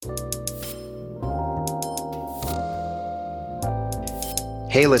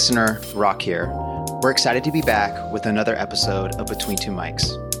Hey listener, Rock here. We're excited to be back with another episode of Between Two Mics.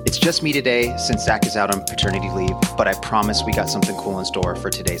 It's just me today since Zach is out on paternity leave, but I promise we got something cool in store for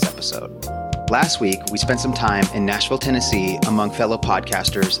today's episode. Last week, we spent some time in Nashville, Tennessee among fellow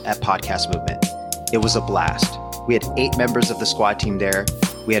podcasters at Podcast Movement. It was a blast. We had 8 members of the squad team there.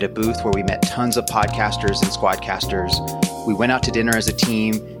 We had a booth where we met tons of podcasters and squadcasters. We went out to dinner as a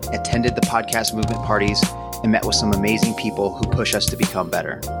team, attended the Podcast Movement parties, and met with some amazing people who push us to become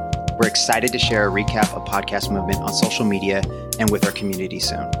better. We're excited to share a recap of Podcast Movement on social media and with our community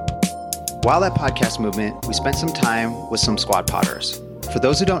soon. While at Podcast Movement, we spent some time with some Squad Podders. For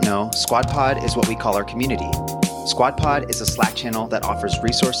those who don't know, Squad Pod is what we call our community. Squad Pod is a Slack channel that offers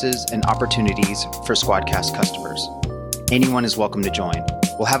resources and opportunities for Squadcast customers. Anyone is welcome to join.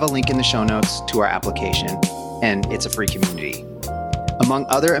 We'll have a link in the show notes to our application, and it's a free community. Among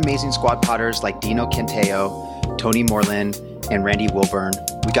other amazing Squad Podders like Dino Canteo, Tony Moreland, and Randy Wilburn,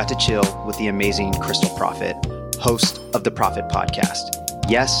 we got to chill with the amazing Crystal Profit, host of the Profit Podcast.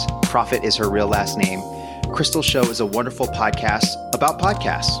 Yes, Profit is her real last name. Crystal's show is a wonderful podcast about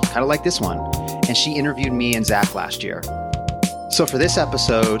podcasts, kind of like this one, and she interviewed me and Zach last year. So for this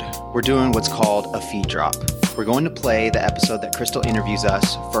episode, we're doing what's called a feed drop. We're going to play the episode that Crystal interviews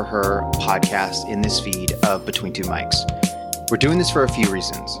us for her podcast in this feed of Between Two Mics. We're doing this for a few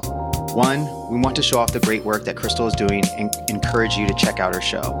reasons. One, we want to show off the great work that Crystal is doing and encourage you to check out her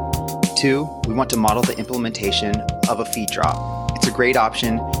show. 2, we want to model the implementation of a feed drop. It's a great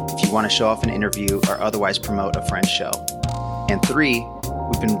option if you want to show off an interview or otherwise promote a friend's show. And 3,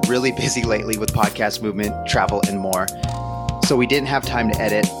 we've been really busy lately with Podcast Movement, travel, and more. So we didn't have time to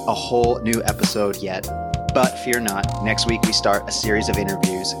edit a whole new episode yet. But fear not, next week we start a series of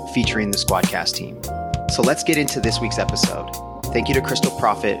interviews featuring the Squadcast team. So let's get into this week's episode. Thank you to Crystal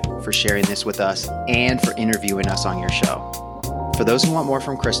Profit for sharing this with us and for interviewing us on your show. For those who want more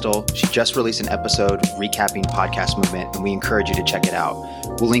from Crystal, she just released an episode recapping Podcast Movement, and we encourage you to check it out.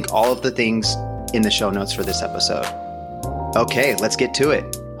 We'll link all of the things in the show notes for this episode. Okay, let's get to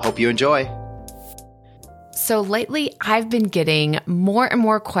it. Hope you enjoy. So lately, I've been getting more and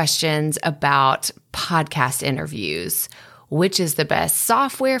more questions about podcast interviews. Which is the best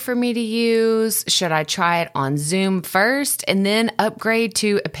software for me to use? Should I try it on Zoom first and then upgrade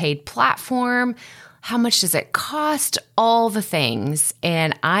to a paid platform? How much does it cost? All the things.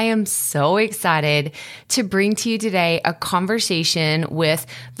 And I am so excited to bring to you today a conversation with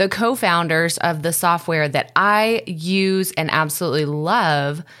the co-founders of the software that I use and absolutely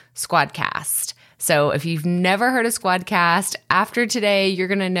love, Squadcast. So if you've never heard of Squadcast, after today, you're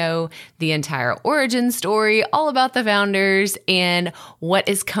going to know the entire origin story, all about the founders, and what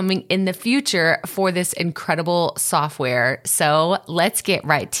is coming in the future for this incredible software. So let's get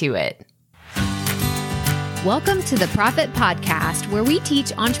right to it. Welcome to the Profit Podcast, where we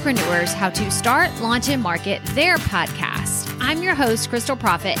teach entrepreneurs how to start, launch, and market their podcast. I'm your host, Crystal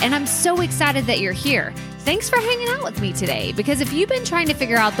Profit, and I'm so excited that you're here. Thanks for hanging out with me today, because if you've been trying to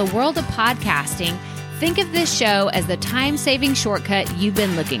figure out the world of podcasting, think of this show as the time-saving shortcut you've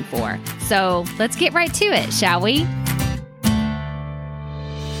been looking for. So let's get right to it, shall we?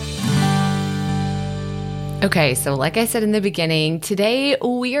 Okay, so like I said in the beginning, today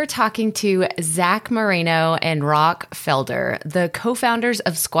we are talking to Zach Moreno and Rock Felder, the co-founders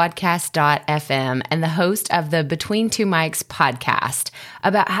of Squadcast.fm and the host of the Between Two Mics podcast,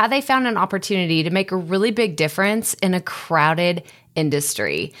 about how they found an opportunity to make a really big difference in a crowded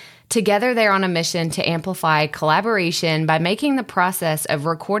industry. Together, they're on a mission to amplify collaboration by making the process of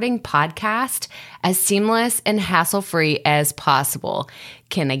recording podcast as seamless and hassle-free as possible.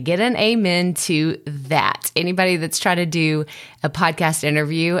 Can I get an amen to that? Anybody that's trying to do a podcast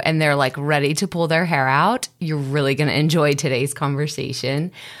interview and they're like ready to pull their hair out, you're really going to enjoy today's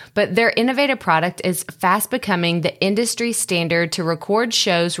conversation. But their innovative product is fast becoming the industry standard to record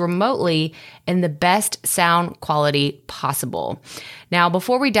shows remotely in the best sound quality possible. Now,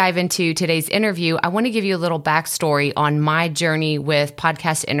 before we dive into today's interview, I want to give you a little backstory on my journey with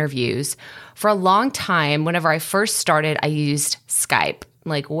podcast interviews. For a long time, whenever I first started, I used Skype,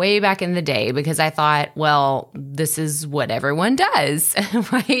 like way back in the day, because I thought, well, this is what everyone does,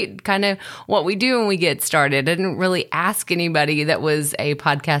 right? Kind of what we do when we get started. I didn't really ask anybody that was a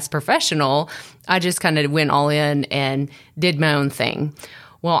podcast professional. I just kind of went all in and did my own thing.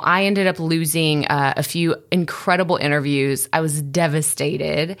 Well, I ended up losing a few incredible interviews. I was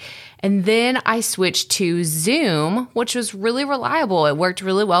devastated. And then I switched to Zoom, which was really reliable. It worked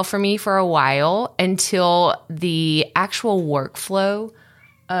really well for me for a while until the actual workflow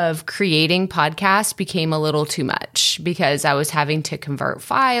of creating podcasts became a little too much because I was having to convert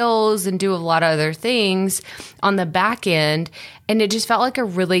files and do a lot of other things on the back end. And it just felt like a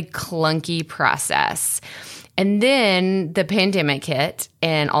really clunky process. And then the pandemic hit,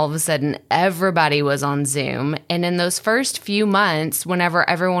 and all of a sudden everybody was on Zoom. And in those first few months, whenever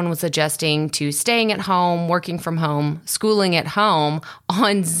everyone was adjusting to staying at home, working from home, schooling at home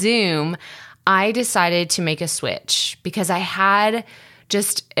on Zoom, I decided to make a switch because I had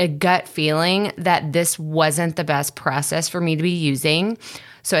just a gut feeling that this wasn't the best process for me to be using.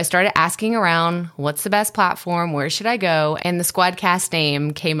 So I started asking around, what's the best platform? Where should I go? And the Squadcast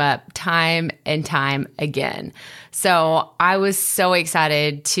name came up time and time again. So I was so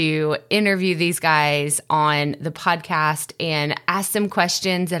excited to interview these guys on the podcast and ask them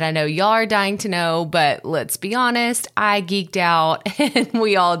questions that I know y'all are dying to know, but let's be honest, I geeked out and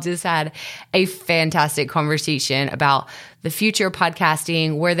we all just had a fantastic conversation about the future of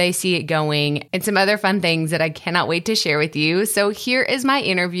podcasting, where they see it going, and some other fun things that I cannot wait to share with you. So here is my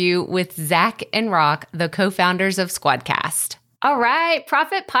interview with Zach and Rock, the co-founders of Squadcast. All right,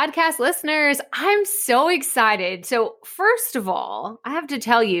 Profit Podcast listeners, I'm so excited. So first of all, I have to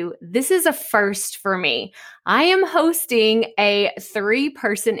tell you, this is a first for me. I am hosting a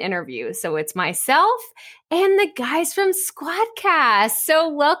 3-person interview. So it's myself and the guys from Squadcast. So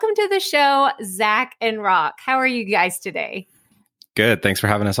welcome to the show, Zach and Rock. How are you guys today? Good. Thanks for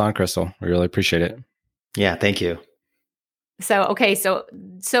having us on, Crystal. We really appreciate it. Yeah, thank you. So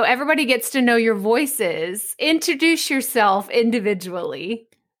everybody gets to know your voices. Introduce yourself individually.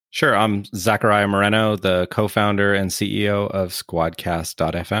 Sure. I'm Zachariah Moreno, the co-founder and CEO of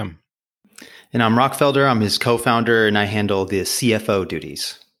Squadcast.fm. And I'm Rock Felder. I'm his co-founder, and I handle the CFO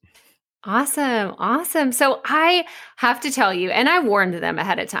duties. Awesome. So I have to tell you, and I warned them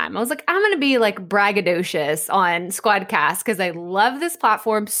ahead of time. I was like, I'm going to be like braggadocious on Squadcast because I love this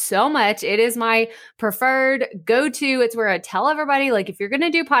platform so much. It is my preferred go-to. It's where I tell everybody, like, if you're going to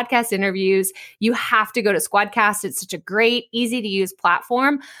do podcast interviews, you have to go to Squadcast. It's such a great, easy to use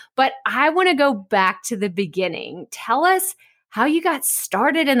platform. But I want to go back to the beginning. Tell us how you got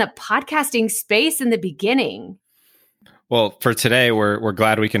started in the podcasting space in the beginning. Well, for today, we're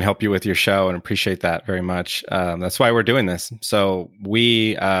glad we can help you with your show and appreciate that very much. That's why we're doing this. So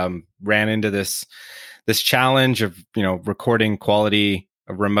we ran into this challenge of recording quality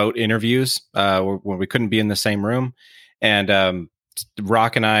remote interviews when we couldn't be in the same room. And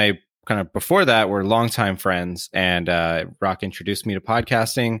Rock and I, kind of before that, were longtime friends. And Rock introduced me to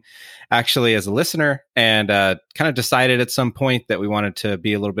podcasting, actually as a listener, and kind of decided at some point that we wanted to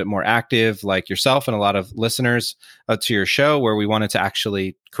be a little bit more active, like yourself and a lot of listeners to your show, where we wanted to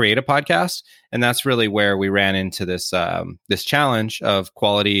actually create a podcast. And that's really where we ran into this challenge of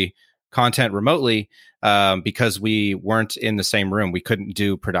quality content remotely, because we weren't in the same room. We couldn't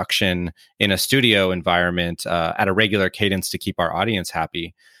do production in a studio environment at a regular cadence to keep our audience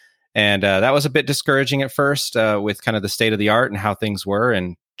happy. And that was a bit discouraging at first with kind of the state of the art and how things were,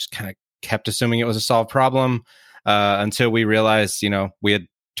 and just kind of kept assuming it was a solved problem until we realized, we had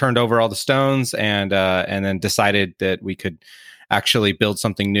turned over all the stones and then decided that we could actually build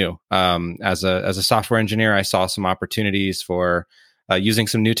something new. As a software engineer, I saw some opportunities for using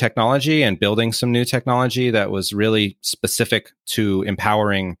some new technology and building some new technology that was really specific to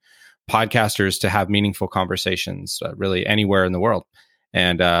empowering podcasters to have meaningful conversations really anywhere in the world.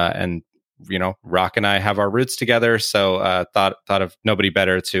 And Rock and I have our roots together, so thought of nobody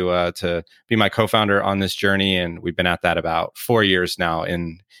better to be my co-founder on this journey, and we've been at that about 4 years now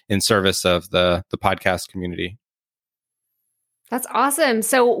in service of the podcast community. That's awesome.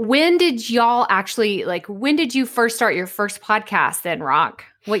 So when did you first start your first podcast then, Rock?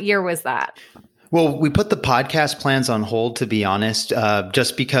 What year was that? Well, we put the podcast plans on hold, to be honest,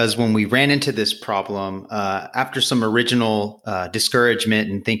 just because when we ran into this problem, after some original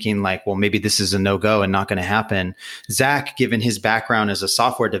discouragement and thinking like, well, maybe this is a no-go and not going to happen, Zach, given his background as a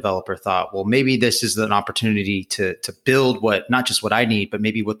software developer, thought, well, maybe this is an opportunity to build not just what I need, but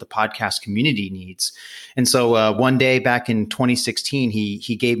maybe what the podcast community needs. And so one day back in 2016,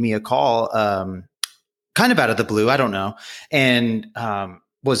 he gave me a call, kind of out of the blue, I don't know, and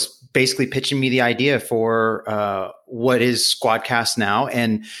was basically pitching me the idea for what is Squadcast now.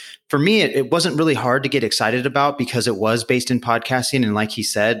 And for me, it wasn't really hard to get excited about because it was based in podcasting. And like he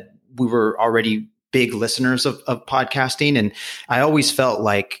said, we were already big listeners of podcasting. And I always felt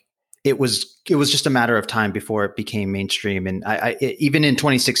like it was just a matter of time before it became mainstream. And even in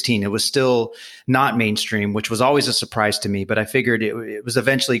 2016, it was still not mainstream, which was always a surprise to me, but I figured it was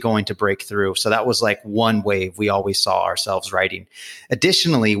eventually going to break through. So that was like one wave we always saw ourselves riding.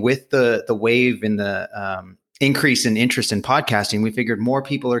 Additionally, with the wave in the increase in interest in podcasting, we figured more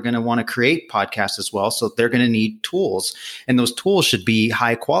people are going to want to create podcasts as well. So they're going to need tools, and those tools should be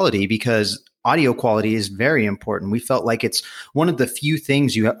high quality because audio quality is very important. We felt like it's one of the few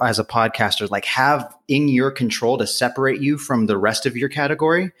things you as a podcaster like have in your control to separate you from the rest of your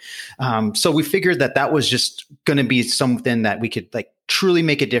category. So we figured that was just going to be something that we could like truly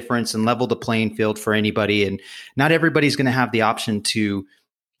make a difference and level the playing field for anybody. And not everybody's going to have the option to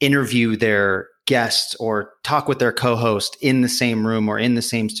interview their guests or talk with their co-host in the same room or in the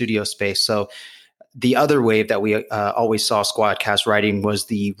same studio space. So the other wave that we always saw Squadcast riding was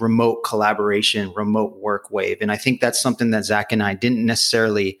the remote collaboration, remote work wave. And I think that's something that Zach and I didn't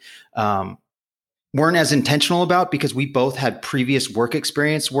necessarily weren't as intentional about because we both had previous work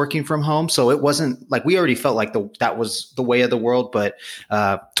experience working from home. So it wasn't like we already felt like that was the way of the world. But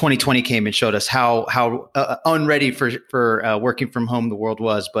 2020 came and showed us how unready for working from home the world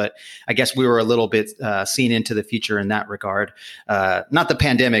was. But I guess we were a little bit seen into the future in that regard. Not the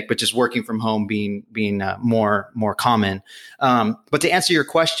pandemic, but just working from home being more common. But to answer your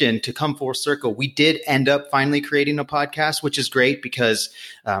question, to come full circle, we did end up finally creating a podcast, which is great because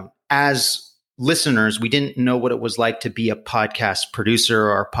as listeners, we didn't know what it was like to be a podcast producer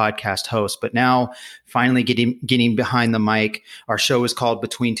or a podcast host, but now finally getting behind the mic. Our show is called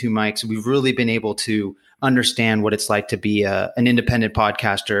Between Two Mics. We've really been able to understand what it's like to be an independent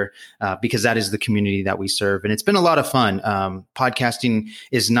podcaster because that is the community that we serve. And it's been a lot of fun. Podcasting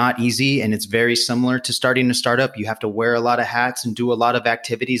is not easy, and it's very similar to starting a startup. You have to wear a lot of hats and do a lot of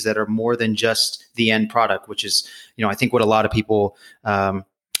activities that are more than just the end product, which is, I think what a lot of people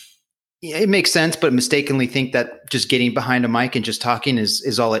it makes sense, but mistakenly think that just getting behind a mic and just talking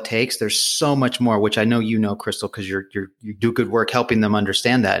is all it takes. There's so much more, which I know, Crystal, because you do good work helping them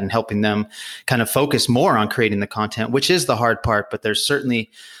understand that and helping them kind of focus more on creating the content, which is the hard part. But there's certainly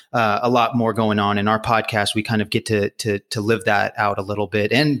a lot more going on in our podcast. We kind of get to live that out a little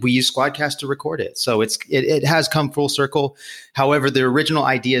bit, and we use Squadcast to record it. So it has come full circle. However, the original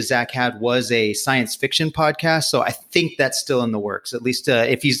idea Zach had was a science fiction podcast. So I think that's still in the works. At least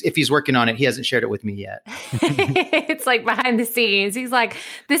if he's working on it, he hasn't shared it with me yet. It's like behind the scenes. He's like,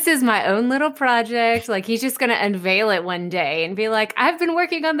 this is my own little project. Like he's just going to unveil it one day and be like, I've been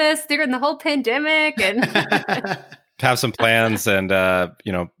working on this during the whole pandemic and have some plans and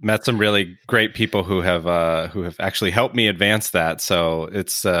met some really great people who have actually helped me advance that. So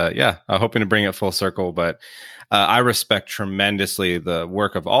it's I'm hoping to bring it full circle. But I respect tremendously the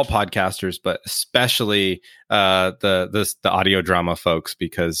work of all podcasters, but especially the audio drama folks,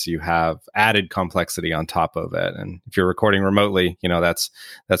 because you have added complexity on top of it. And if you're recording remotely,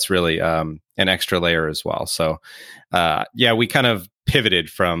 that's really an extra layer as well. So we kind of pivoted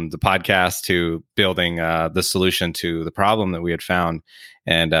from the podcast to building the solution to the problem that we had found,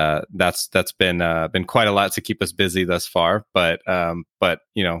 and that's been quite a lot to keep us busy thus far. But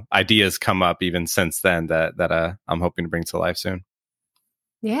ideas come up even since then that I'm hoping to bring to life soon.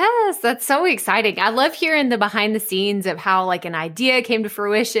 Yes, that's so exciting. I love hearing the behind the scenes of how like an idea came to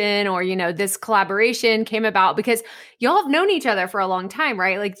fruition or, this collaboration came about, because y'all have known each other for a long time,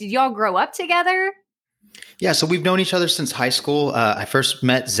 right? Like, did y'all grow up together? Yeah, so we've known each other since high school. I first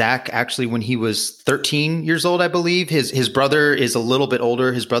met Zach actually when he was 13 years old, I believe. His brother is a little bit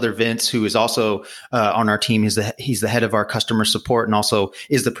older. His brother Vince, who is also on our team, he's the head of our customer support and also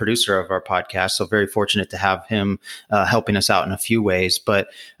is the producer of our podcast. So very fortunate to have him helping us out in a few ways. But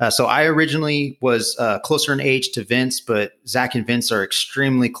so I originally was closer in age to Vince, but Zach and Vince are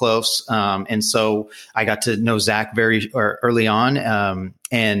extremely close, and so I got to know Zach very early on,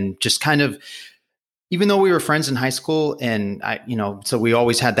 and just kind of. Even though we were friends in high school and so we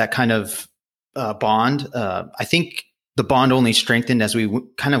always had that kind of bond. I think the bond only strengthened as we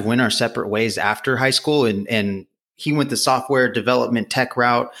kind of went our separate ways after high school. And he went the software development tech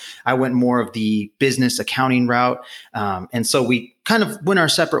route. I went more of the business accounting route. And so we kind of went our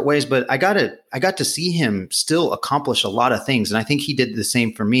separate ways, but I got to see him still accomplish a lot of things. And I think he did the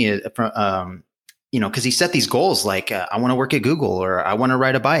same for me. Because he set these goals like I want to work at Google, or I want to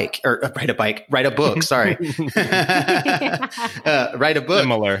write a book. Sorry, write a book.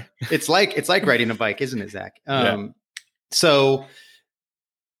 Similar. It's like riding a bike, isn't it, Zach? So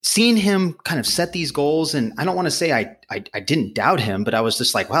seeing him kind of set these goals, and I don't want to say I didn't doubt him, but I was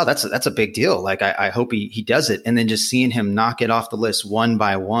just like, wow, that's a big deal. Like I hope he does it. And then just seeing him knock it off the list one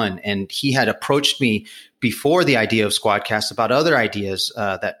by one, and he had approached me before the idea of Squadcast about other ideas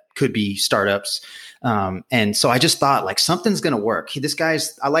that could be startups. And so I just thought like something's going to work.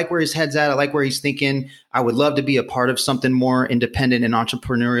 I like where his head's at. I like where he's thinking. I would love to be a part of something more independent and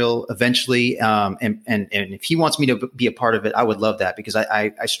entrepreneurial eventually. And if he wants me to be a part of it, I would love that, because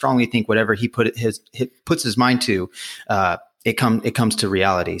I strongly think whatever he puts his mind to, it comes to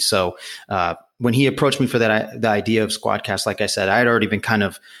reality. So when he approached me for the idea of Squadcast, like I said, I had already been kind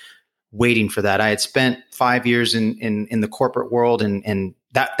of waiting for that. I had spent 5 years in the corporate world, and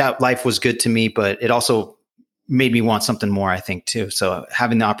that life was good to me, but it also made me want something more, I think, too. So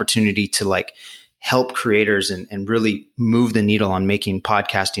having the opportunity to like help creators and really move the needle on making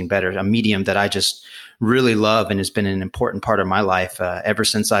podcasting better, a medium that I just really love and has been an important part of my life ever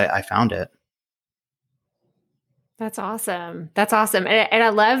since I found it. That's awesome. That's awesome. And I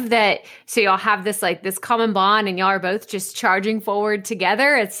love that. So y'all have this common bond, and y'all are both just charging forward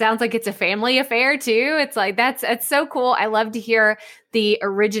together. It sounds like it's a family affair too. It's like, it's so cool. I love to hear the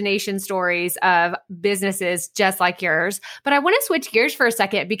origination stories of businesses just like yours. But I want to switch gears for a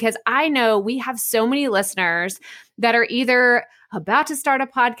second, because I know we have so many listeners that are either about to start a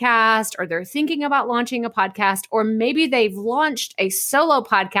podcast, or they're thinking about launching a podcast, or maybe they've launched a solo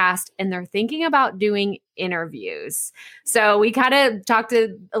podcast and they're thinking about doing interviews. So we kind of talked a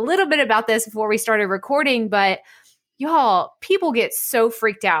little bit about this before we started recording, but y'all, people get so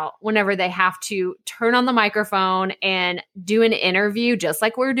freaked out whenever they have to turn on the microphone and do an interview, just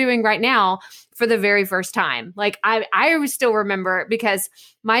like we're doing right now, for the very first time. Like I still remember, because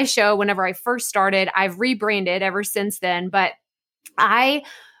my show, whenever I first started, I've rebranded ever since then, but I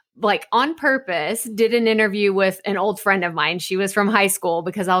on purpose did an interview with an old friend of mine. She was from high school,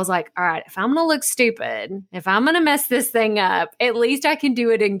 because I was like, all right, if I'm going to look stupid, if I'm going to mess this thing up, at least I can do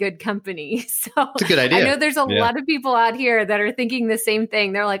it in good company. So it's a good idea. I know there's a lot of people out here that are thinking the same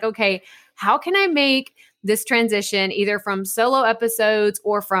thing. They're like, okay, how can I make this transition either from solo episodes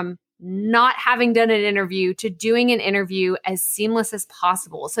or from not having done an interview to doing an interview as seamless as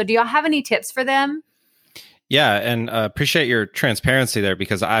possible? So do y'all have any tips for them? Yeah, and appreciate your transparency there,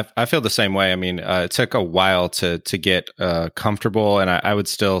 because I feel the same way. I mean, it took a while to get comfortable, and I would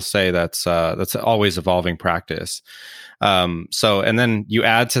still say that's always evolving practice. So, and then you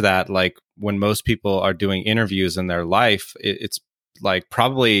add to that, like when most people are doing interviews in their life, it's like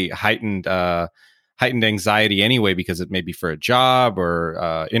probably heightened anxiety anyway, because it may be for a job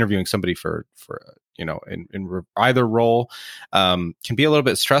or interviewing somebody for in either role can be a little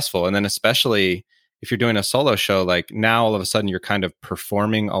bit stressful, and then especially if you're doing a solo show, like now all of a sudden you're kind of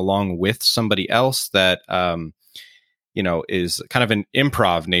performing along with somebody else that, is kind of an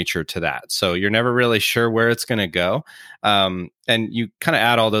improv nature to that. So you're never really sure where it's going to go. And you kind of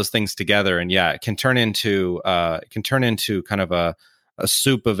add all those things together, and yeah, it can turn into kind of a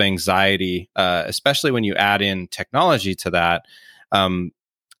soup of anxiety, especially when you add in technology to that.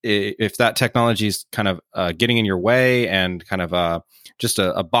 If that technology is kind of getting in your way and kind of just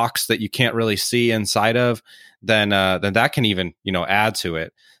a box that you can't really see inside of, then that can even add to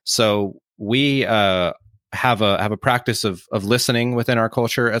it. So we have a practice of listening within our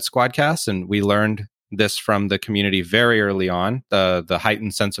culture at Squadcast, and we learned this from the community very early on, the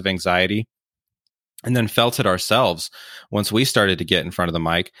heightened sense of anxiety, and then felt it ourselves once we started to get in front of the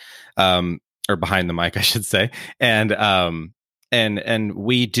mic, or behind the mic, I should say, and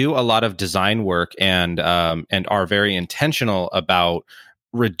we do a lot of design work and are very intentional about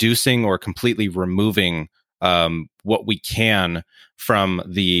reducing or completely removing what we can from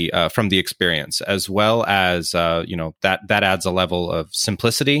the experience, as well as that adds a level of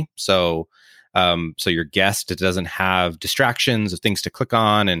simplicity. So your guest doesn't have distractions of things to click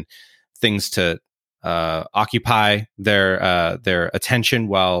on and things to occupy their attention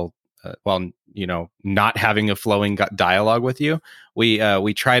while not having a flowing dialogue with you.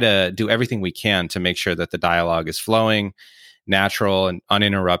 We try to do everything we can to make sure that the dialogue is flowing, natural, and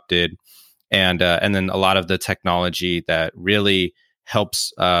uninterrupted. And then a lot of the technology that really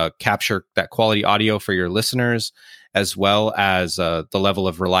helps capture that quality audio for your listeners, as well as the level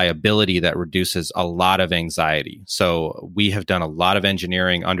of reliability that reduces a lot of anxiety. So we have done a lot of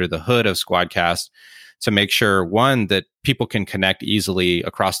engineering under the hood of Squadcast to make sure, one, that people can connect easily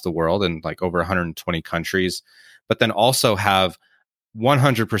across the world in like over 120 countries, but then also have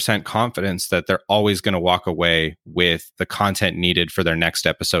 100% confidence that they're always going to walk away with the content needed for their next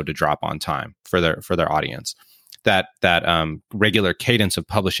episode to drop on time for their audience. That regular cadence of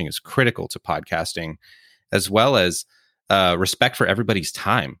publishing is critical to podcasting, as well as respect for everybody's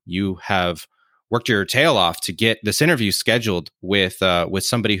time. You have worked your tail off to get this interview scheduled with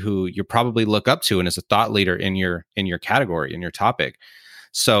somebody who you probably look up to and is a thought leader in your category, in your topic.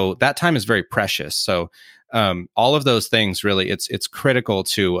 So that time is very precious. So All of those things, really, it's critical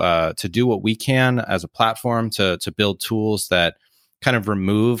to do what we can as a platform to build tools that kind of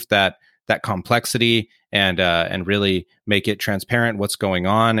remove that complexity and really make it transparent what's going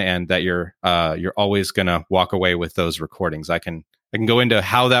on, and that you're always going to walk away with those recordings. I can go into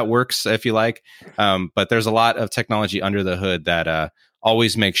how that works if you like, but there's a lot of technology under the hood that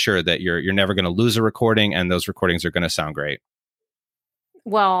always makes sure that you're never going to lose a recording, and those recordings are going to sound great.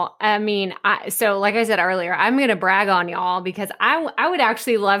 Well, I mean, so like I said earlier, I'm going to brag on y'all because I would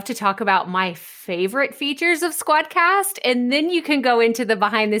actually love to talk about my favorite features of Squadcast, and then you can go into the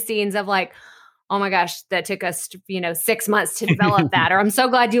behind the scenes of like, oh my gosh, that took us, 6 months to develop that, or I'm so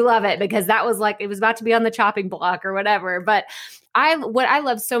glad you love it because that was like, it was about to be on the chopping block or whatever. But what I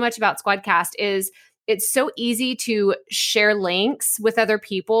love so much about Squadcast is it's so easy to share links with other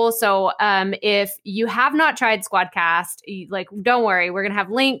people. So if you have not tried Squadcast, don't worry, we're going to have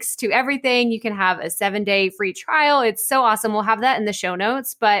links to everything. You can have a 7-day free trial. It's so awesome. We'll have that in the show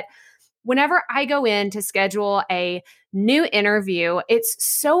notes. But whenever I go in to schedule a new interview, it's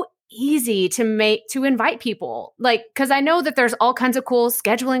so easy to invite people, because I know that there's all kinds of cool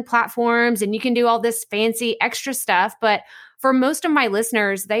scheduling platforms and you can do all this fancy extra stuff. But for most of my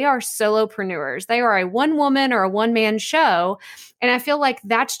listeners, they are solopreneurs. They are a one woman or a one man show. And I feel like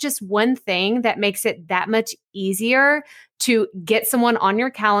that's just one thing that makes it that much easier to get someone on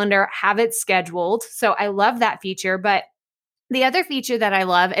your calendar, have it scheduled. So I love that feature. But the other feature that I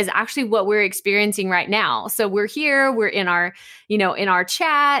love is actually what we're experiencing right now. So we're here, we're in our, in our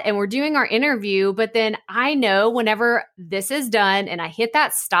chat and we're doing our interview. But then I know whenever this is done and I hit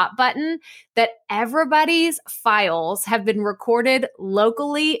that stop button, that everybody's files have been recorded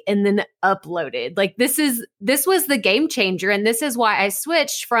locally and then uploaded. This was the game changer. And this is why I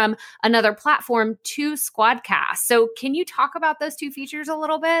switched from another platform to Squadcast. So can you talk about those two features a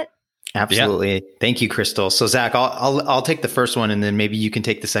little bit? Absolutely. Yeah. Thank you, Crystal. So Zach, I'll take the first one and then maybe you can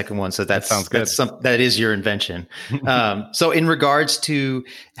take the second one. So that sounds good. That is your invention. So in regards to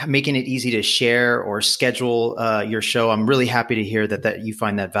making it easy to share or schedule your show, I'm really happy to hear that you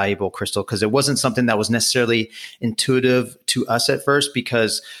find that valuable, Crystal, because it wasn't something that was necessarily intuitive to us at first,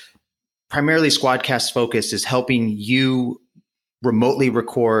 because primarily Squadcast's focus is helping you remotely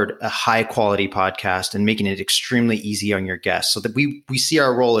record a high quality podcast and making it extremely easy on your guests, so that we see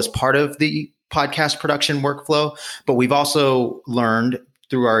our role as part of the podcast production workflow. But we've also learned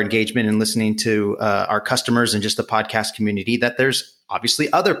through our engagement and listening to our customers and just the podcast community that there's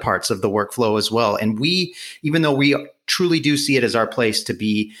obviously other parts of the workflow as well. And even though we truly do see it as our place to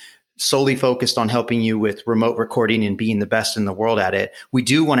be solely focused on helping you with remote recording and being the best in the world at it, we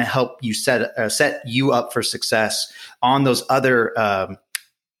do want to help you set you up for success on those other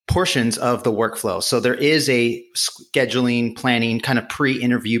portions of the workflow. So there is a scheduling, planning, kind of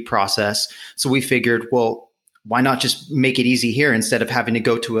pre-interview process. So we figured, well, why not just make it easy here instead of having to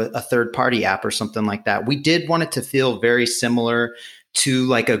go to a third-party app or something like that? We did want it to feel very similar to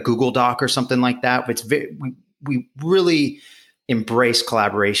like a Google Doc or something like that. We really embrace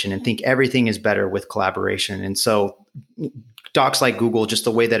collaboration and think everything is better with collaboration. And so docs like Google, just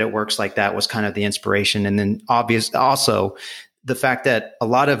the way that it works like that was kind of the inspiration. And then also the fact that a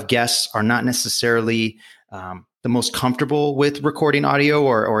lot of guests are not necessarily the most comfortable with recording audio,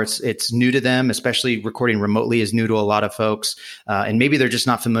 or it's new to them, especially recording remotely is new to a lot of folks. And maybe they're just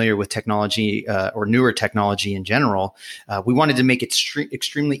not familiar with technology or newer technology in general. We wanted to make it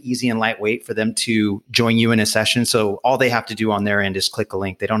extremely easy and lightweight for them to join you in a session. So all they have to do on their end is click a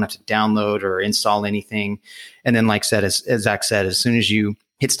link. They don't have to download or install anything. And then as Zach said, as soon as you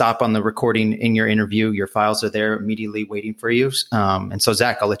hit stop on the recording in your interview, your files are there immediately waiting for you. And so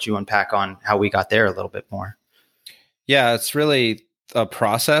Zach, I'll let you unpack on how we got there a little bit more. Yeah, it's really a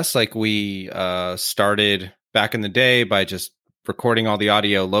process. Like we started back in the day by just recording all the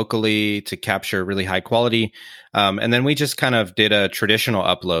audio locally to capture really high quality. And then we just kind of did a traditional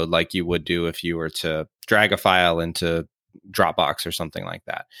upload like you would do if you were to drag a file into Dropbox or something like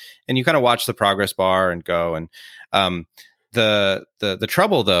that. And you kind of watch the progress bar and go. And the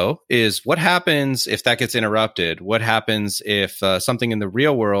trouble, though, is what happens if that gets interrupted? What happens if something in the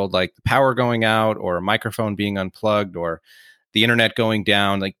real world, like the power going out or a microphone being unplugged or the internet going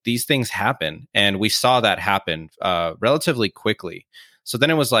down? Like these things happen. And we saw that happen relatively quickly. So then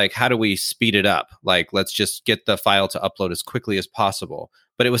it was like, how do we speed it up? Like, let's just get the file to upload as quickly as possible.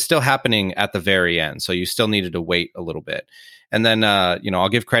 But it was still happening at the very end. So you still needed to wait a little bit. And then, I'll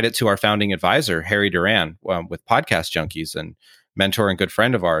give credit to our founding advisor, Harry Duran, with Podcast Junkies and mentor and good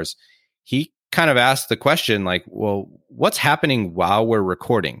friend of ours. He kind of asked the question, like, well, what's happening while we're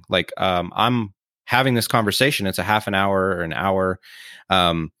recording? Like, I'm having this conversation. It's a half an hour or an hour.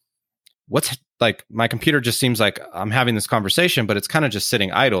 what's like, my computer just seems like I'm having this conversation, but it's kind of just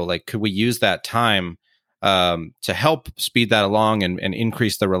sitting idle. Like, could we use that time to help speed that along and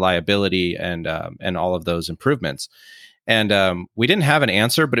increase the reliability and all of those improvements? And we didn't have an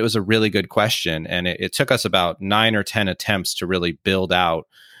answer, but it was a really good question. And it took us about 9 or 10 attempts to really build out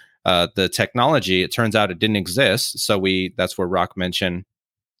the technology. It turns out it didn't exist. So that's where Rock mentioned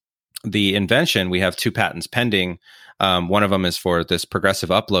the invention. We have 2 patents pending. One of them is for this progressive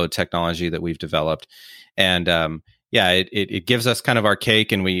upload technology that we've developed. And it gives us kind of our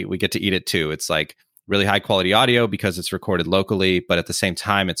cake, and we get to eat it too. It's like really high quality audio because it's recorded locally, but at the same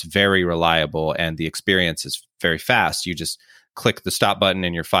time, it's very reliable and the experience is very fast. You just click the stop button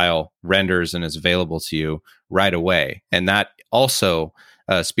and your file renders and is available to you right away. And that also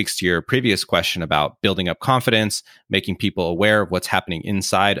speaks to your previous question about building up confidence, making people aware of what's happening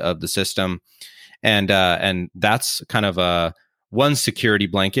inside of the system. And that's kind of one security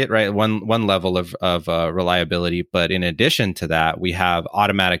blanket, right? One level of reliability. But in addition to that, we have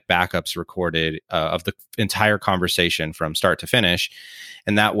automatic backups recorded of the entire conversation from start to finish.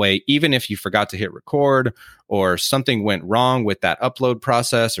 And that way, even if you forgot to hit record or something went wrong with that upload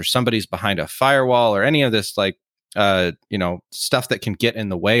process or somebody's behind a firewall or any of this stuff that can get in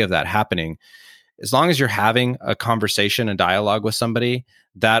the way of that happening, as long as you're having a conversation and dialogue with somebody,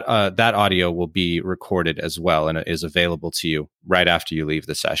 that audio will be recorded as well, and it is available to you right after you leave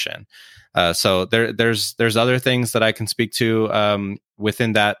the session. So there's other things that I can speak to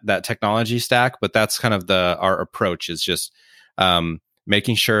within that technology stack, but that's kind of our approach is just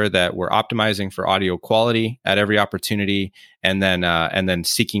making sure that we're optimizing for audio quality at every opportunity, and then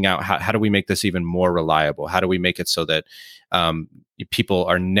seeking out how do we make this even more reliable? How do we make it so that people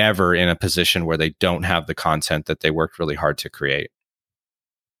are never in a position where they don't have the content that they worked really hard to create?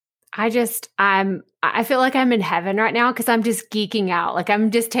 I feel like I'm in heaven right now because I'm just geeking out. Like,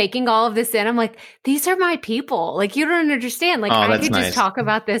 I'm just taking all of this in. I'm like, these are my people. Like, you don't understand. Like, I could just talk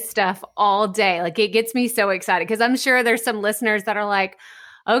about this stuff all day. Like, it gets me so excited because I'm sure there's some listeners that are like,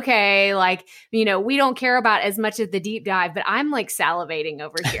 okay, like, we don't care about as much of the deep dive, but I'm like salivating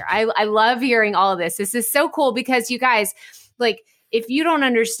over here. I love hearing all of this. This is so cool because you guys, like, if you don't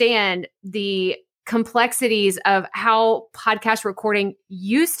understand the complexities of how podcast recording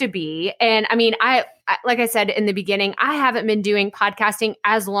used to be. And I mean, I like I said in the beginning, I haven't been doing podcasting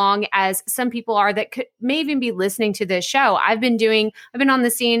as long as some people are that may even be listening to this show. I've been on the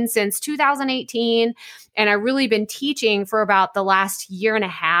scene since 2018, and I've really been teaching for about the last year and a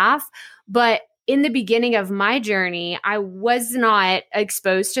half. But in the beginning of my journey, I was not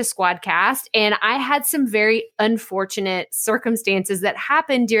exposed to Squadcast, and I had some very unfortunate circumstances that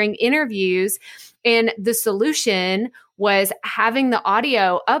happened during interviews. And the solution was having the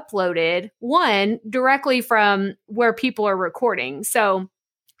audio uploaded, one, directly from where people are recording. So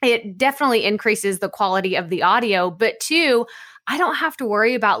it definitely increases the quality of the audio. But two, I don't have to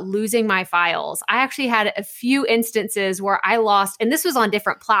worry about losing my files. I actually had a few instances where I lost, and this was on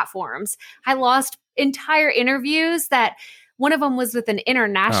different platforms. I lost entire interviews that one of them was with an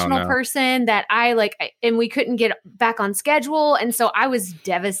international person that and we couldn't get back on schedule. And so I was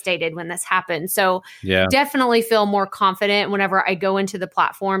devastated when this happened. So definitely feel more confident whenever I go into the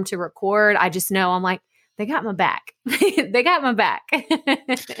platform to record. I just know I'm like, they got my back. They got my back.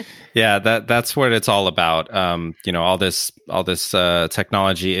 Yeah, that's what it's all about. All this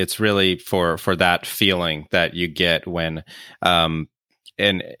technology, it's really for that feeling that you get when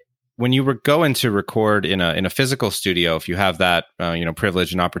when you go in to record in a physical studio. If you have that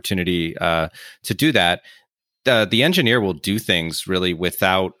privilege and opportunity to do that, the engineer will do things really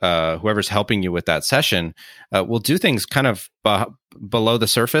without whoever's helping you with that session will do things kind of below the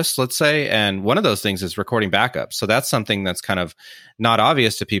surface, let's say. And one of those things is recording backups. So that's something that's kind of not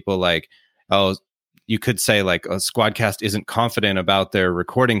obvious to people. Like, oh, you could say like a Squadcast isn't confident about their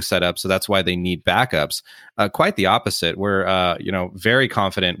recording setup, so that's why they need backups. Quite the opposite. We're very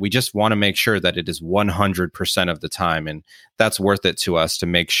confident. We just want to make sure that it is 100% of the time, and that's worth it to us to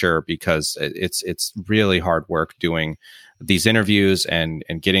make sure, because it's really hard work doing these interviews and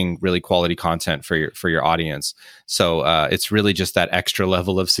getting really quality content for your audience. So it's really just that extra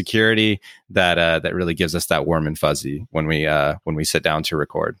level of security that really gives us that warm and fuzzy when we sit down to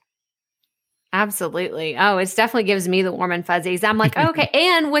record. Absolutely. Oh, it definitely gives me the warm and fuzzies. I'm like, okay.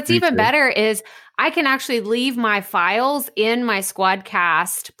 And what's even better is I can actually leave my files in my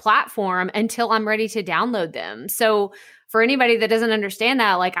Squadcast platform until I'm ready to download them. So for anybody that doesn't understand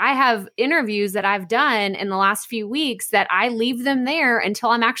that, like I have interviews that I've done in the last few weeks that I leave them there until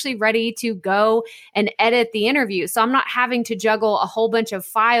I'm actually ready to go and edit the interview. So I'm not having to juggle a whole bunch of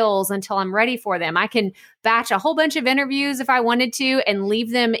files until I'm ready for them. I can batch a whole bunch of interviews if I wanted to and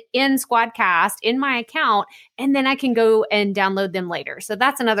leave them in Squadcast in my account, and then I can go and download them later. So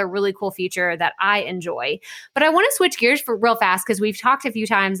that's another really cool feature that I enjoy. But I want to switch gears for real fast because we've talked a few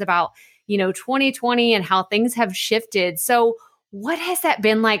times about 2020 and how things have shifted. So what has that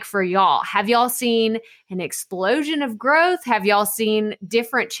been like for y'all? Have y'all seen an explosion of growth? Have y'all seen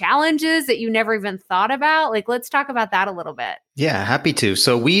different challenges that you never even thought about? Like, let's talk about that a little bit. Yeah, happy to.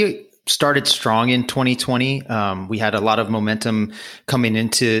 So we started strong in 2020. We had a lot of momentum coming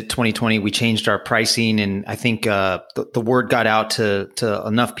into 2020. We changed our pricing, and I think the word got out to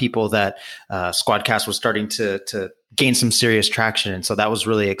enough people that Squadcast was starting to gain some serious traction. And so that was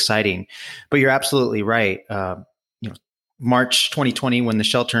really exciting. But you're absolutely right. March 2020, when the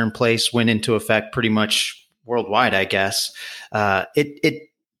shelter in place went into effect pretty much worldwide, I guess, it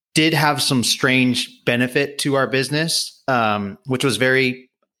did have some strange benefit to our business, which was very,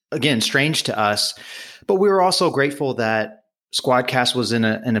 again, strange to us. But we were also grateful that Squadcast was in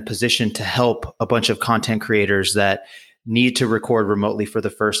a position to help a bunch of content creators that need to record remotely for the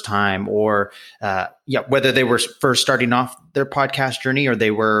first time, or whether they were first starting off their podcast journey or they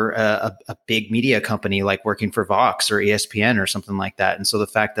were a big media company like working for Vox or ESPN or something like that. And so the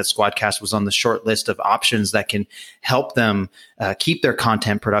fact that Squadcast was on the short list of options that can help them keep their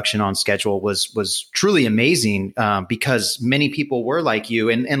content production on schedule was truly amazing, because many people were like you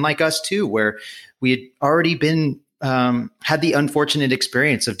and like us too, where we had already been had the unfortunate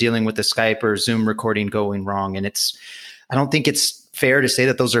experience of dealing with the Skype or Zoom recording going wrong. And I don't think it's fair to say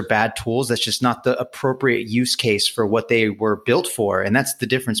that those are bad tools. That's just not the appropriate use case for what they were built for. And that's the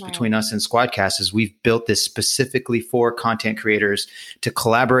difference between us and Squadcast, is we've built this specifically for content creators to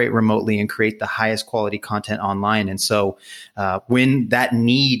collaborate remotely and create the highest quality content online. And so when that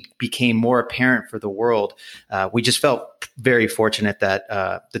need became more apparent for the world, we just felt very fortunate that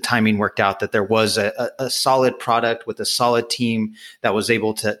the timing worked out, that there was a solid product with a solid team that was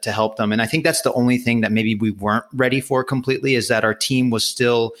able to help them. And I think that's the only thing that maybe we weren't ready for completely, is that our team was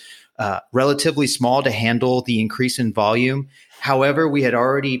still relatively small to handle the increase in volume. However, we had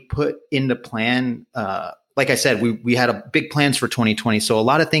already put in the plan, like I said, we had big plans for 2020. So a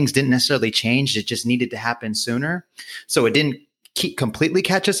lot of things didn't necessarily change. It just needed to happen sooner. So it didn't completely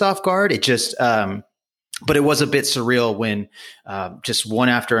catch us off guard. It just, but it was a bit surreal when just one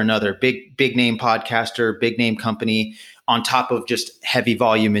after another, big name podcaster, big name company, on top of just heavy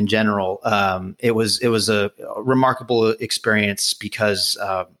volume in general. It was a remarkable experience because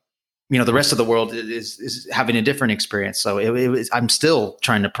the rest of the world is having a different experience. So it was, I'm still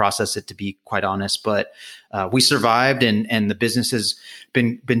trying to process it, to be quite honest. But we survived, and the business has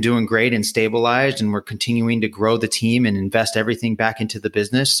been doing great and stabilized, and we're continuing to grow the team and invest everything back into the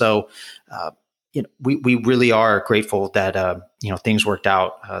business. So we really are grateful that things worked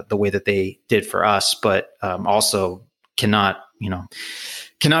out the way that they did for us, but also cannot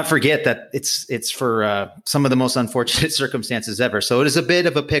forget that it's for some of the most unfortunate circumstances ever. So it is a bit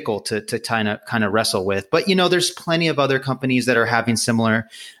of a pickle to kind of wrestle with. But there's plenty of other companies that are having similar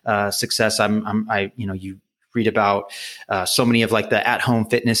success. You read about so many of like the at-home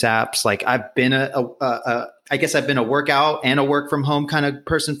fitness apps. Like I've been I guess I've been a workout and a work from home kind of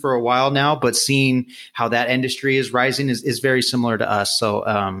person for a while now, but seeing how that industry is rising is very similar to us. So,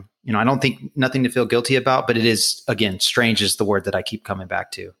 I don't think, nothing to feel guilty about, but it is, again, strange is the word that I keep coming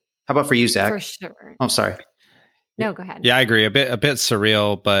back to. How about for you, Zach? For sure. Oh, sorry. No, go ahead. Yeah, I agree. A bit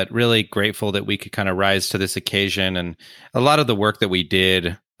surreal, but really grateful that we could kind of rise to this occasion. And a lot of the work that we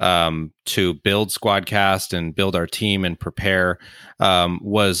did to build Squadcast and build our team and prepare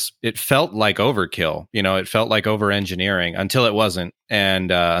it felt like overkill. It felt like over engineering until it wasn't, and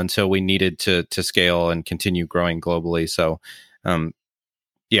until we needed to scale and continue growing globally. So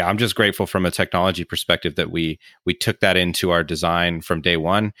I'm just grateful from a technology perspective that we took that into our design from day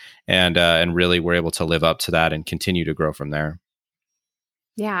one, and really were able to live up to that and continue to grow from there.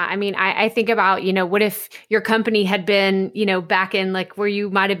 Yeah. I mean, I think about, what if your company had been, back in like where you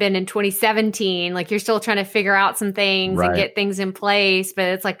might have been in 2017, like you're still trying to figure out some things and get things in place, but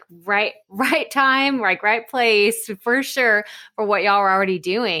it's like right time, like right place for sure for what y'all were already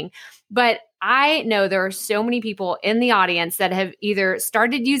doing. But I know there are so many people in the audience that have either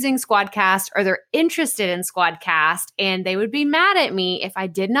started using Squadcast or they're interested in Squadcast, and they would be mad at me if I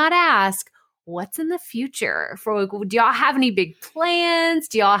did not ask, what's in the future for, do y'all have any big plans?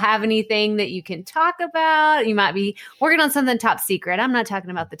 Do y'all have anything that you can talk about? You might be working on something top secret. I'm not talking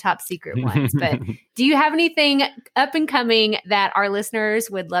about the top secret ones, but do you have anything up and coming that our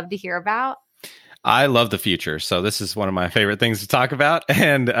listeners would love to hear about? I love the future. So this is one of my favorite things to talk about.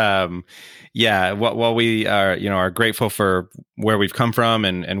 And while we are grateful for where we've come from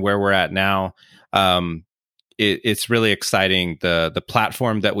and where we're at now, it's really exciting, the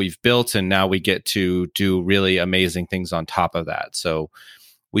platform that we've built, and now we get to do really amazing things on top of that. So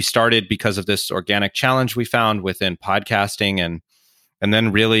we started because of this organic challenge we found within podcasting, and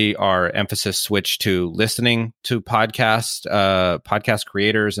then really our emphasis switched to listening to podcast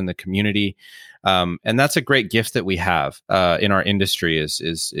creators in the community. And that's a great gift that we have in our industry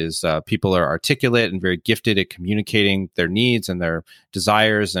is people are articulate and very gifted at communicating their needs and their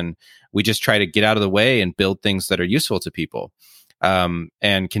desires. And we just try to get out of the way and build things that are useful to people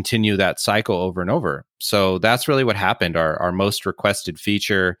and continue that cycle over and over. So that's really what happened. Our most requested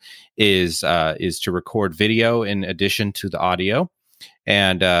feature is to record video in addition to the audio.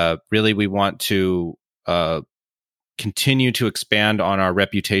 And really, we want to continue to expand on our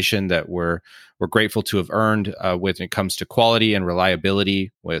reputation that we're grateful to have earned when it comes to quality and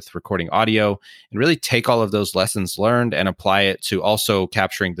reliability with recording audio, and really take all of those lessons learned and apply it to also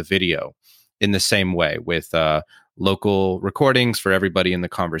capturing the video in the same way with local recordings for everybody in the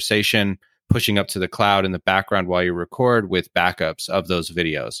conversation, pushing up to the cloud in the background while you record with backups of those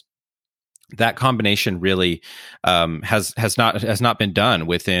videos. That combination really has not been done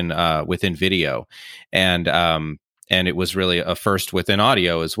within video, and it was really a first within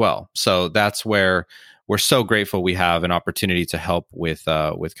audio as well. So that's where we're so grateful we have an opportunity to help with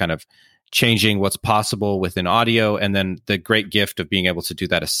kind of changing what's possible within audio, and then the great gift of being able to do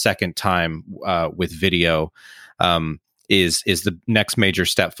that a second time with video is the next major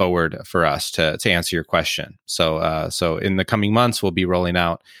step forward for us to answer your question. So in the coming months, we'll be rolling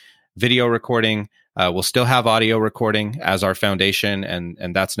out video recording. We'll still have audio recording as our foundation,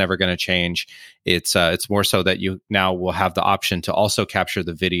 and that's never going to change. It's more so that you now will have the option to also capture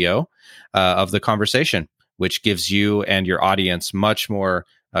the video of the conversation, which gives you and your audience much more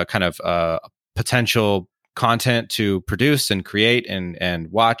potential content to produce and create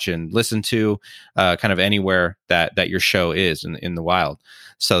and watch and listen to kind of anywhere that your show is in the wild.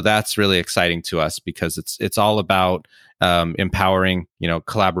 So that's really exciting to us because it's all about empowering,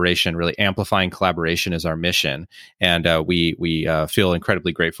 collaboration, really amplifying collaboration is our mission. And we feel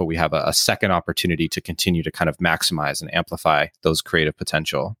incredibly grateful we have a second opportunity to continue to kind of maximize and amplify those creative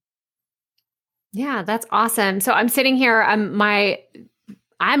potential. Yeah, that's awesome. So I'm sitting here, I'm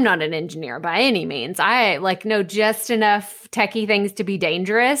not an engineer by any means. I know just enough techie things to be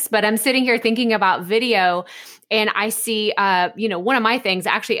dangerous, but I'm sitting here thinking about video, and I see, one of my things,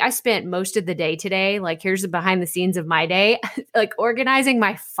 actually, I spent most of the day today, here's the behind the scenes of my day, organizing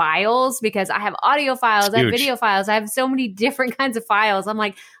my files, because I have audio files, I have video files, I have so many different kinds of files. I'm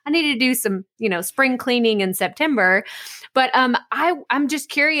like, I need to do some, spring cleaning in September. But I'm just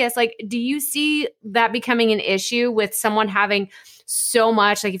curious, do you see that becoming an issue with someone having so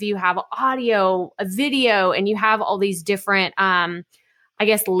much, if you have audio, a video, and you have all these different,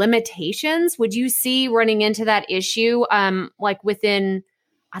 limitations, would you see running into that issue, within,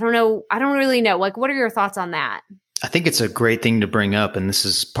 I don't really know. What are your thoughts on that? I think it's a great thing to bring up. And this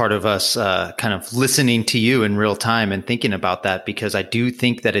is part of us kind of listening to you in real time and thinking about that, because I do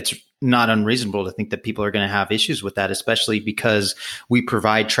think that it's not unreasonable to think that people are going to have issues with that, especially because we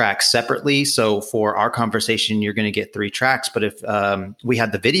provide tracks separately. So for our conversation, you're going to get 3 tracks. But if we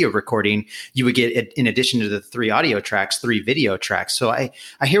had the video recording, you would get, in addition to the 3 audio tracks, 3 video tracks. So I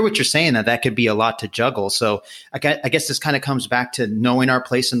hear what you're saying, that could be a lot to juggle. So I guess this kind of comes back to knowing our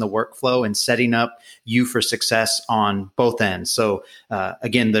place in the workflow and setting up you for success on both ends. So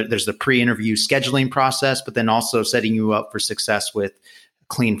again, there's the pre-interview scheduling process, but then also setting you up for success with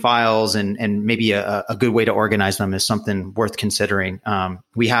clean files and maybe a good way to organize them is something worth considering.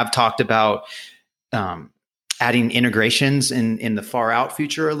 We have talked about adding integrations in the far out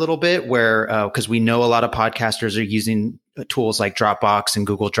future a little bit, where because we know a lot of podcasters are using tools like Dropbox and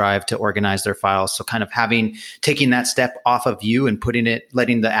Google Drive to organize their files. So kind of taking that step off of you and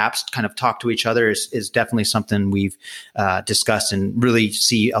letting the apps kind of talk to each other is definitely something we've discussed and really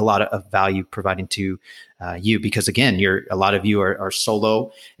see a lot of value providing to you, because again, a lot of you are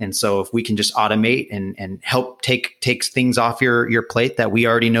solo. And so if we can just automate and help take things off your plate that we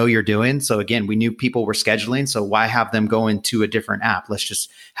already know you're doing. So again, we knew people were scheduling, so why have them go into a different app? Let's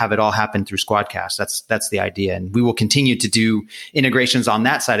just have it all happen through Squadcast. That's the idea. And we will continue to do integrations on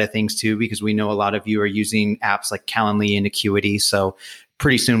that side of things too, because we know a lot of you are using apps like Calendly and Acuity. So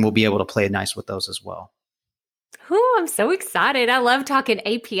pretty soon we'll be able to play nice with those as well. Ooh, I'm so excited. I love talking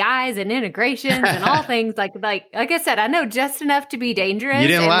APIs and integrations and all things like I said, I know just enough to be dangerous. You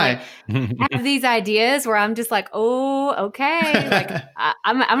didn't lie. Have these ideas where I'm just like, oh, okay. Like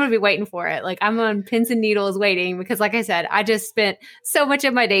I'm going to be waiting for it. Like I'm on pins and needles waiting because like I said, I just spent so much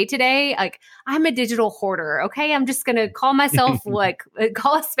of my day today. Like I'm a digital hoarder. Okay. I'm just going to call myself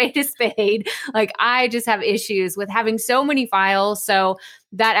call a spade a spade. Like I just have issues with having so many files. So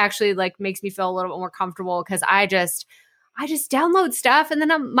that actually like makes me feel a little bit more comfortable because I just download stuff. And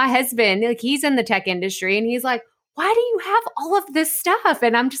then my husband, like he's in the tech industry and he's like, why do you have all of this stuff?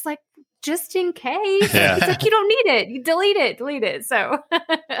 And I'm just like, just in case. Yeah. He's like, you don't need it. You delete it. So,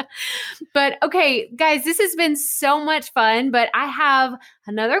 but okay, guys, this has been so much fun, but I have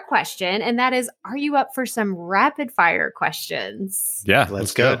another question and that is, are you up for some rapid fire questions? Yeah,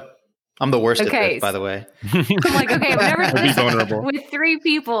 Let's go. I'm the worst at this, by the way. I'm like, okay, I've never done Be vulnerable. with 3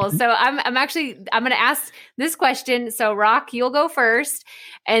 people. So I'm going to ask this question. So Rock, you'll go first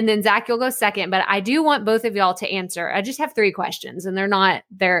and then Zach, you'll go second, but I do want both of y'all to answer. I just have 3 questions and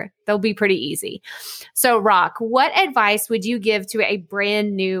they'll be pretty easy. So Rock, what advice would you give to a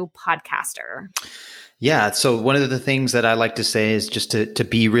brand new podcaster? Yeah. So one of the things that I like to say is just to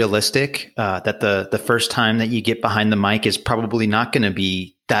be realistic, that the first time that you get behind the mic is probably not going to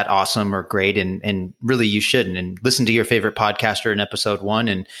be that awesome or great. And really you shouldn't. And listen to your favorite podcaster in episode 1.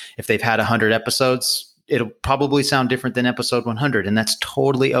 And if they've had 100 episodes, it'll probably sound different than episode 100. And that's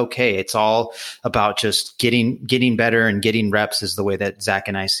totally okay. It's all about just getting better and getting reps is the way that Zach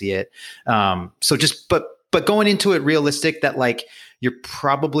and I see it. But going into it realistic that like, you're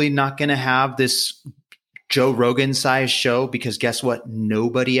probably not going to have this Joe Rogan sized show because guess what?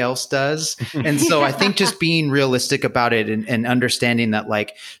 Nobody else does. And so I think just being realistic about it and understanding that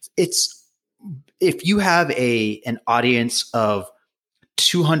like if you have an audience of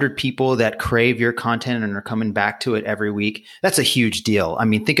 200 people that crave your content and are coming back to it every week, that's a huge deal. I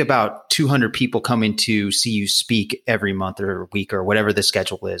mean, think about 200 people coming to see you speak every month or week or whatever the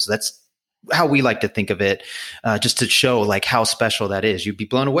schedule is. That's how we like to think of it, just to show like how special that is. You'd be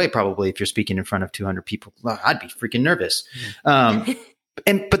blown away probably if you're speaking in front of 200 people. Well, I'd be freaking nervous.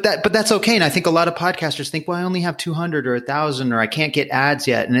 But that's okay. And I think a lot of podcasters think, well, I only have 200 or 1,000 or I can't get ads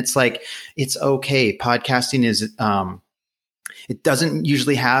yet. And it's like, it's okay. Podcasting is, it doesn't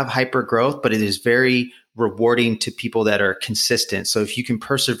usually have hyper growth, but it is very rewarding to people that are consistent. So if you can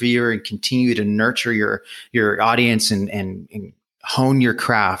persevere and continue to nurture your audience and hone your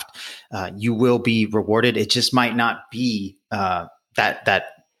craft, you will be rewarded. It just might not be that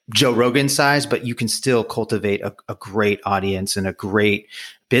Joe Rogan size, but you can still cultivate a great audience and a great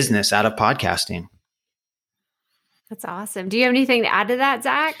business out of podcasting. That's awesome. Do you have anything to add to that,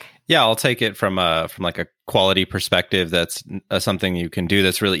 Zach? Yeah, I'll take it from like a quality perspective. That's something you can do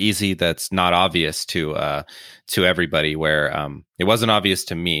that's really easy. That's not obvious to everybody. Where it wasn't obvious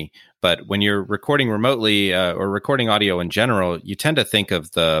to me. But when you're recording remotely or recording audio in general, you tend to think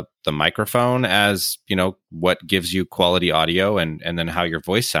of the microphone as, what gives you quality audio and then how your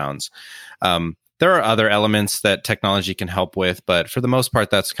voice sounds. There are other elements that technology can help with, but for the most part,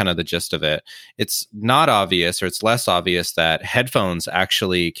 that's kind of the gist of it. It's not obvious, or it's less obvious, that headphones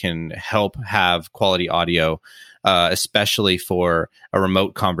actually can help have quality audio, especially for a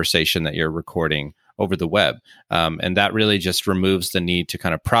remote conversation that you're recording over the web. And that really just removes the need to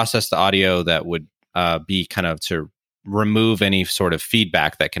kind of process the audio that would be kind of to remove any sort of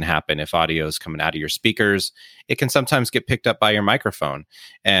feedback that can happen if audio is coming out of your speakers. It can sometimes get picked up by your microphone,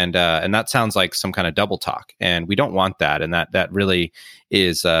 and that sounds like some kind of double talk, and we don't want that. And that really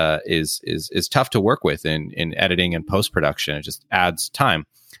is tough to work with in editing and post production. It just adds time.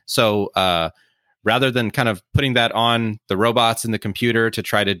 So rather than kind of putting that on the robots in the computer to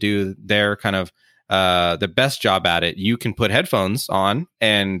try to do their kind of the best job at it, you can put headphones on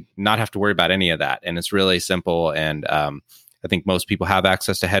and not have to worry about any of that. And it's really simple. And I think most people have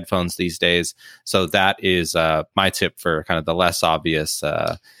access to headphones these days. So that is my tip for kind of the less obvious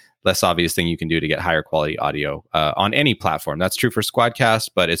thing you can do to get higher quality audio on any platform. That's true for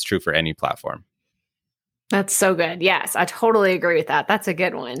Squadcast, but it's true for any platform. That's so good. Yes, I totally agree with that. That's a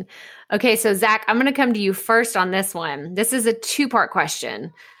good one. Okay, so Zach, I'm going to come to you first on this one. This is a 2-part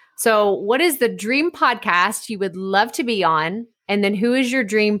question. So what is the dream podcast you would love to be on? And then who is your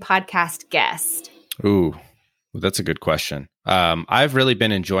dream podcast guest? Ooh, that's a good question. I've really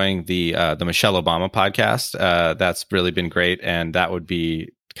been enjoying the Michelle Obama podcast. That's really been great. And that would be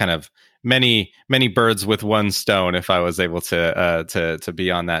kind of many birds with one stone if I was able to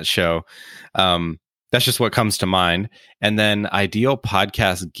be on that show. That's just what comes to mind. And then ideal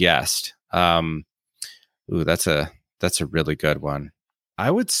podcast guest. Ooh, that's a really good one. I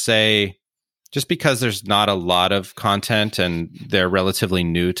would say just because there's not a lot of content and they're relatively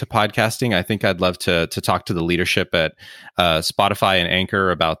new to podcasting, I think I'd love to talk to the leadership at Spotify and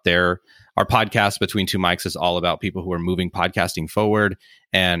Anchor about our podcast Between Two Mics is all about people who are moving podcasting forward.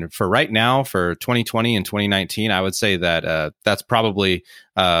 And for right now, for 2020 and 2019, I would say that that's probably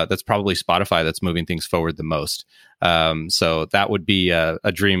Spotify that's moving things forward the most. So that would be a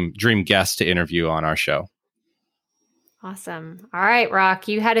dream guest to interview on our show. Awesome. All right, Rock,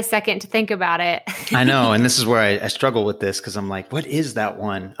 you had a second to think about it. I know. And this is where I struggle with this because I'm like, what is that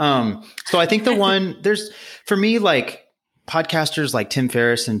one? So I think the one for me, like podcasters like Tim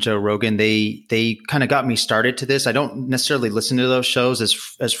Ferriss and Joe Rogan, they kind of got me started to this. I don't necessarily listen to those shows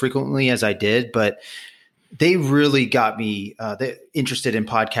as frequently as I did, but they really got me interested in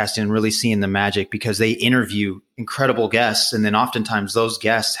podcasting and really seeing the magic because they interview incredible guests. And then oftentimes those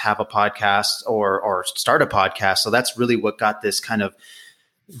guests have a podcast or start a podcast. So that's really what got this kind of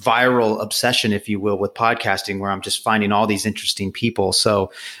viral obsession, if you will, with podcasting, where I'm just finding all these interesting people.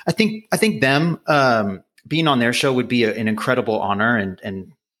 So I think them being on their show would be an incredible honor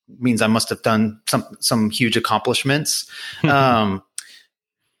and means I must have done some huge accomplishments.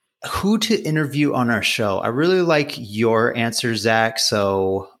 Who to interview on our show? I really like your answer, Zach.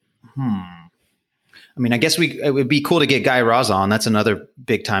 So, I mean, I guess it would be cool to get Guy Raz on. That's another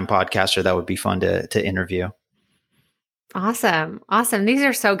big time podcaster that would be fun to interview. Awesome. These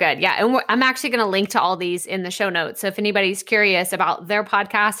are so good. Yeah. And I'm actually going to link to all these in the show notes. So if anybody's curious about their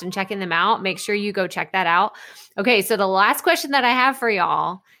podcast and checking them out, make sure you go check that out. Okay. So the last question that I have for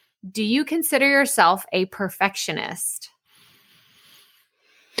y'all, do you consider yourself a perfectionist?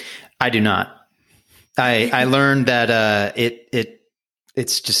 I do not. I learned that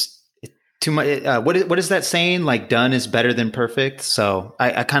it's just too much. What is that saying? Like done is better than perfect. So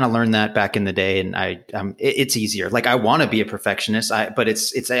I kind of learned that back in the day, and it's easier. Like I want to be a perfectionist, but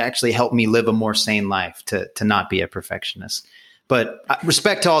it's actually helped me live a more sane life to not be a perfectionist. But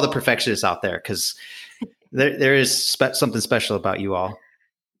respect to all the perfectionists out there, because there is something special about you all.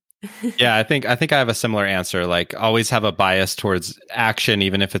 Yeah, I think I have a similar answer. Like always have a bias towards action,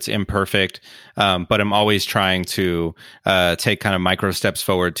 even if it's imperfect. But I'm always trying to take kind of micro steps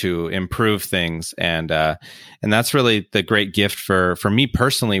forward to improve things. And that's really the great gift for me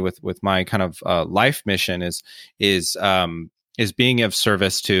personally with my kind of life mission is being of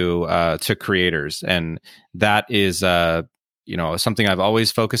service to creators. And that is something I've always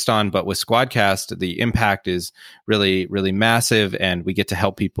focused on, but with Squadcast, the impact is really, really massive, and we get to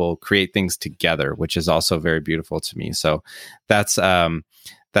help people create things together, which is also very beautiful to me. So that's I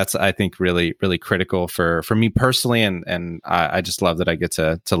think really, really critical for me personally, and I just love that I get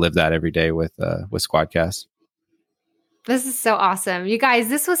to live that every day with Squadcast. This is so awesome. You guys,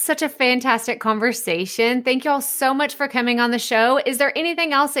 this was such a fantastic conversation. Thank you all so much for coming on the show. Is there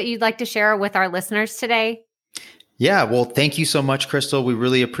anything else that you'd like to share with our listeners today? Yeah, well, thank you so much, Crystal. We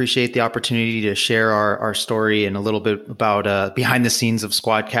really appreciate the opportunity to share our story and a little bit about behind the scenes of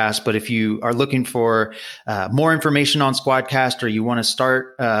Squadcast. But if you are looking for more information on Squadcast, or you want to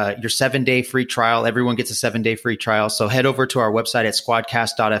start your 7-day free trial, everyone gets a 7-day free trial. So head over to our website at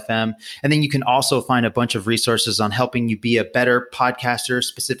squadcast.fm. And then you can also find a bunch of resources on helping you be a better podcaster,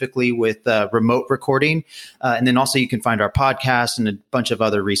 specifically with remote recording. And then also you can find our podcast and a bunch of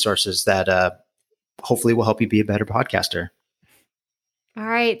other resources that hopefully will help you be a better podcaster. All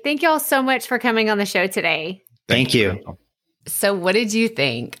right. Thank you all so much for coming on the show today. Thank you. So what did you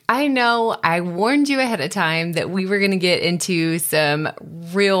think? I know I warned you ahead of time that we were going to get into some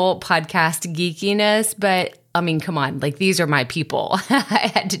real podcast geekiness, but I mean, come on, like these are my people.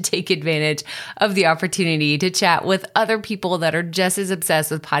 I had to take advantage of the opportunity to chat with other people that are just as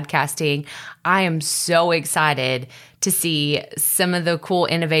obsessed with podcasting. I am so excited to see some of the cool,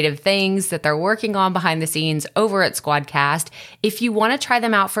 innovative things that they're working on behind the scenes over at Squadcast. If you want to try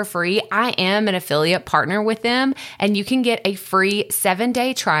them out for free, I am an affiliate partner with them, and you can get a free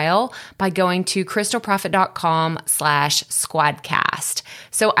 7-day trial by going to crystalprofit.com/Squadcast.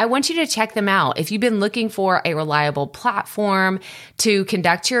 So I want you to check them out. If you've been looking for a reliable platform to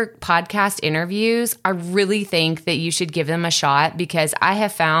conduct your podcast interviews, I really think that you should give them a shot, because I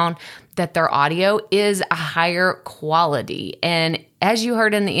have found that their audio is a higher quality. And as you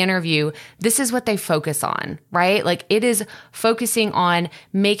heard in the interview, this is what they focus on, right? Like it is focusing on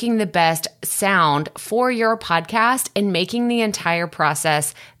making the best sound for your podcast and making the entire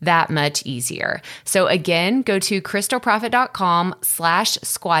process that much easier. So again, go to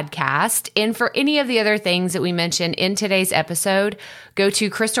crystalprofit.com/Squadcast. And for any of the other things that we mentioned in today's episode, go to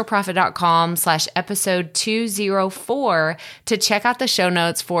crystalprofit.com/episode 204 to check out the show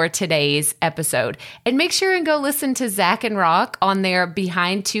notes for today's episode. And make sure and go listen to Zach and Rock on their there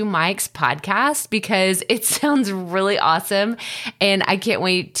Behind Two Mics podcast because it sounds really awesome. And I can't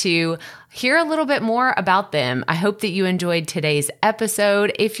wait to hear a little bit more about them. I hope that you enjoyed today's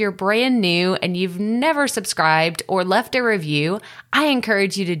episode. If you're brand new and you've never subscribed or left a review, I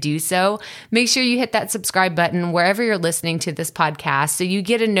encourage you to do so. Make sure you hit that subscribe button wherever you're listening to this podcast so you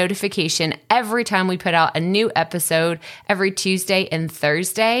get a notification every time we put out a new episode every Tuesday and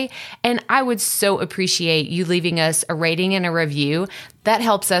Thursday. And I would so appreciate you leaving us a rating and a review. That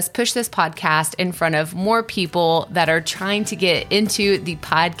helps us push this podcast in front of more people that are trying to get into the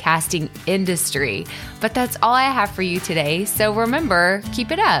podcasting industry. But that's all I have for you today. So remember,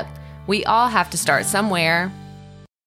 keep it up. We all have to start somewhere.